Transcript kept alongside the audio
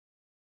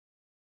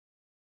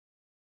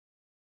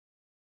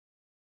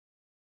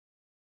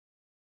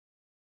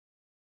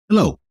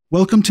Hello,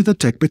 welcome to the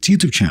TechBits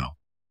YouTube channel.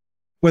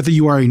 Whether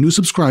you are a new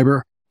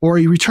subscriber or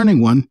a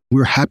returning one,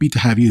 we're happy to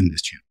have you in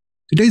this channel.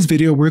 Today's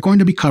video, we're going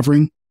to be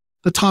covering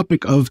the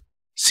topic of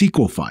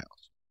SQL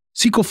files.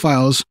 SQL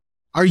files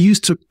are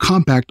used to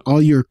compact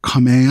all your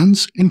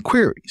commands and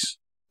queries,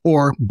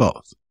 or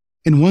both,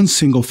 in one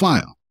single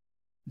file.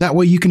 That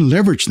way you can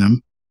leverage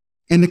them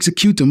and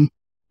execute them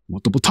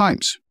multiple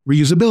times.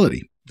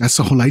 Reusability, that's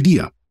the whole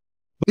idea.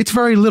 But it's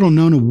very little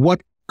known of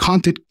what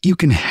content you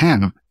can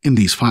have in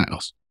these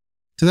files.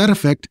 To that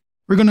effect,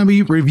 we're going to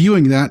be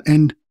reviewing that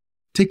and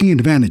taking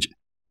advantage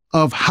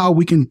of how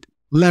we can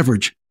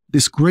leverage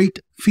this great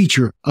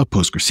feature of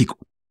PostgresQL.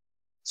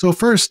 So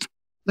first,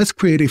 let's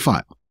create a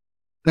file.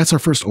 That's our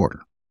first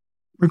order.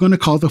 We're going to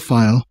call the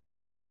file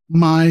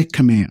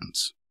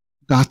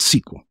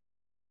mycommands.sql.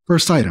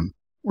 First item,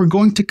 we're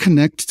going to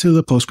connect to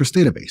the Postgres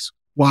database.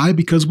 Why?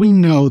 Because we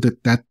know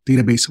that that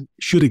database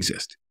should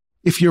exist.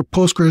 If your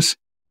Postgres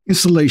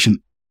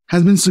installation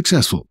has been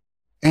successful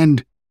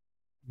and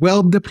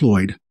well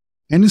deployed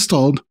and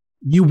installed,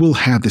 you will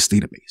have this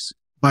database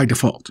by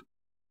default.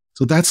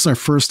 So that's our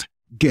first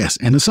guess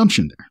and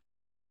assumption there.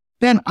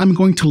 Then I'm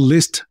going to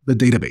list the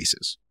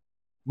databases,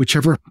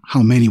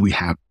 how many we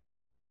have,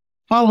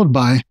 followed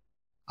by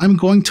I'm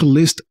going to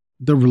list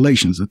the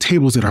relations, the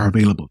tables that are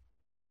available.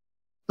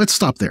 Let's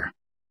stop there.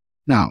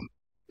 Now,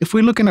 if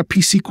we look in our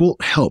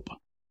psql help,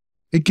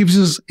 it gives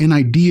us an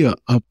idea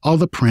of all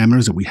the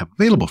parameters that we have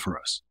available for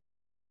us.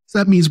 So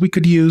that means we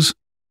could use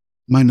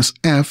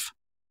 -f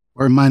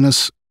or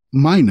minus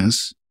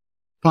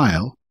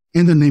file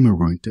and the name we're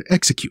going to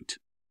execute.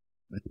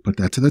 Let's put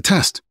that to the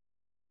test.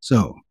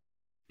 So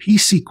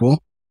psql,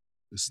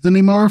 this is the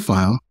name of our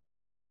file.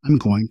 I'm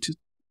going to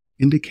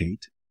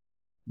indicate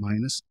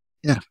 -f.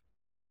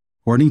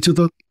 According to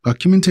the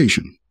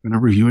documentation, I'm going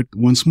to review it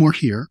once more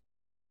here,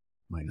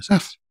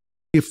 -f,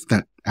 if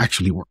that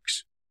actually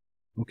works.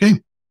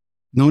 Okay,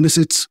 notice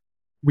it's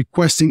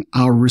requesting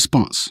our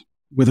response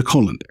with a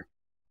colon there.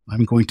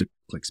 I'm going to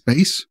click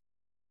space.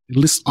 It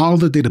lists all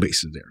the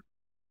databases there,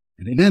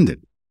 and it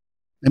ended.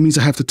 That means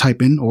I have to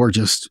type in or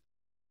just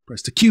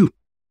press the Q,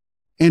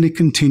 and it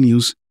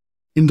continues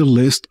in the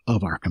list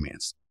of our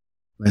commands.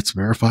 Let's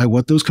verify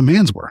what those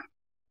commands were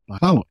by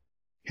following.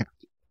 Yeah.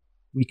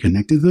 We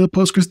connected to the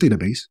Postgres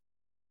database,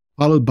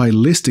 followed by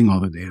listing all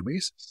the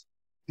databases,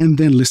 and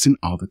then listing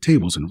all the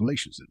tables and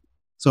relations in it.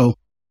 So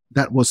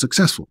that was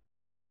successful.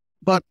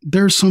 But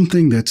there's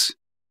something that's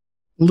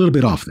a little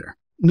bit off there.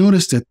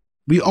 Notice that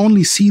we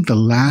only see the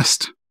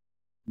last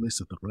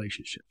list of the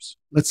relationships.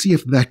 Let's see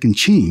if that can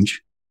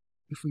change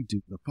if we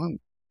do the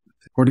following.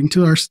 According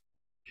to our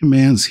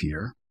commands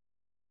here,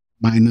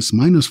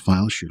 --minus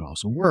file should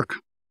also work.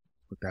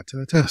 Put that to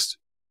the test.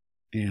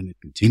 And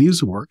it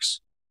continues, works,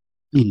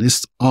 and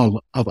lists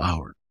all of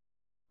our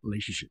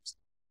relationships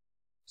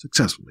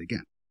successfully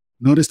again.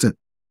 Notice that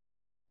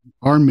we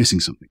are missing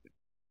something.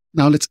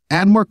 Now let's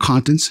add more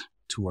contents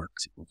to our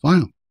SQL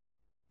file.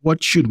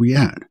 What should we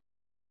add?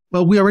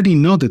 Well, we already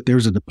know that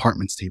there's a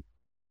departments table.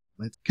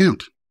 Let's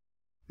count.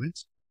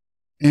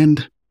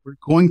 And we're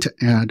going to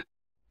add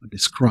a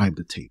describe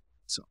the table.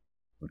 So,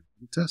 what do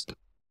we test?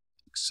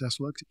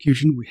 Successful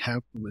execution, we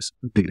have the list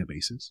of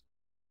databases.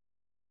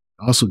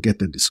 Also get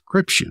the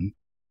description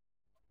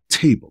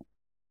table.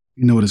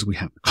 You notice we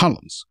have the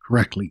columns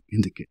correctly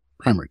indicate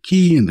primary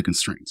key and the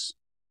constraints.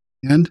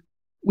 And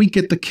we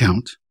get the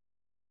count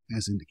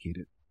as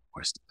indicated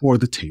for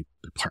the table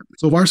department.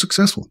 So far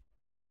successful.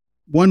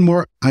 One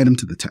more item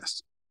to the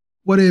test.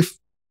 What if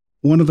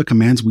one of the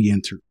commands we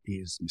enter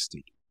is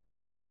mistaken?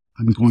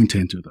 I'm going to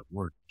enter the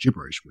word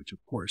gibberish, which of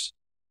course,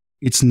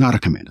 it's not a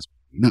command as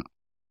we know.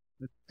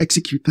 Let's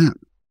execute that.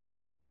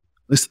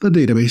 List the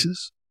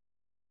databases,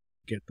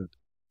 get the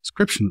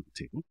description of the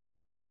table,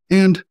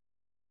 and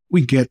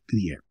we get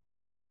the error.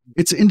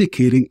 It's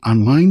indicating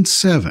on line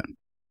 7,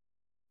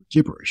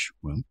 gibberish.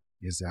 Well,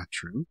 is that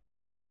true?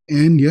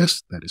 And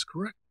yes, that is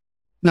correct.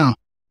 Now,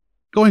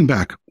 going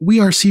back, we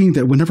are seeing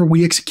that whenever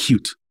we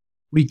execute,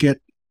 we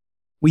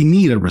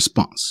need a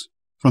response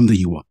from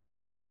the UI.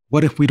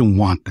 What if we don't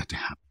want that to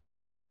happen?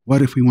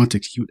 What if we want to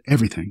execute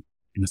everything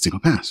in a single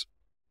pass?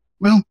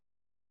 Well,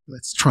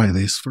 let's try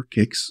this for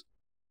kicks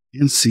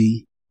and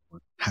see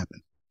what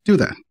happens. Do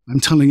that. I'm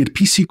telling it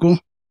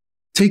psql,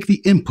 take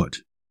the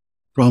input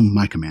from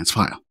my commands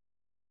file.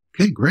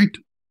 Okay, great.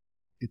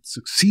 It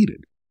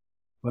succeeded.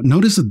 But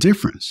notice the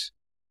difference.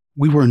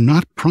 We were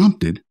not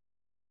prompted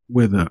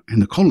with in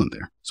the colon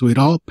there. So it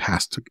all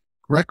passed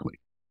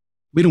correctly.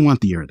 We don't want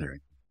the error there.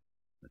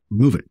 Let's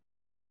remove it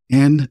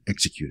and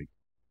executing.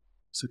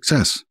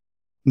 Success.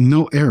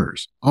 No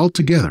errors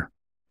altogether.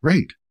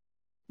 Great.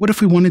 What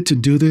if we wanted to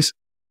do this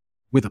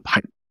with a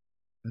pipe?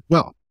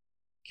 Well,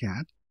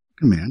 cat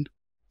command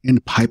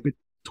and pipe it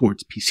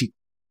towards psql.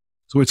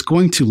 So it's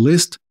going to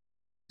list,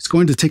 it's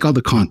going to take all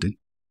the content,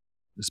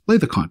 display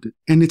the content,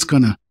 and it's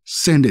going to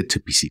send it to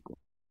psql.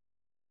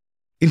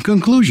 In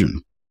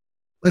conclusion,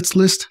 let's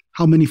list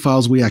how many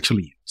files we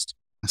actually used.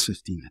 That's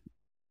 15.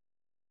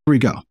 Here we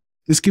go.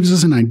 This gives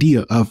us an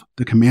idea of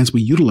the commands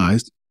we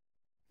utilized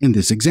in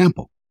this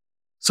example.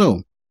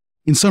 So,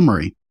 in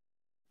summary,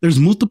 there's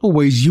multiple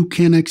ways you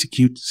can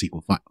execute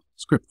SQL files,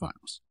 script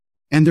files,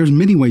 and there's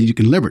many ways you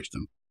can leverage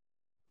them.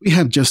 We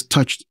have just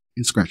touched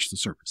and scratched the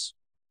surface.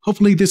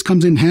 Hopefully this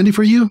comes in handy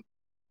for you.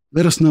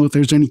 Let us know if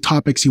there's any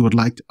topics you would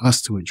like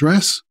us to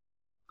address.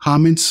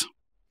 Comments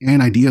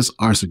and ideas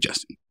are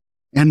suggested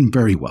and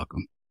very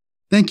welcome.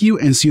 Thank you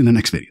and see you in the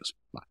next videos.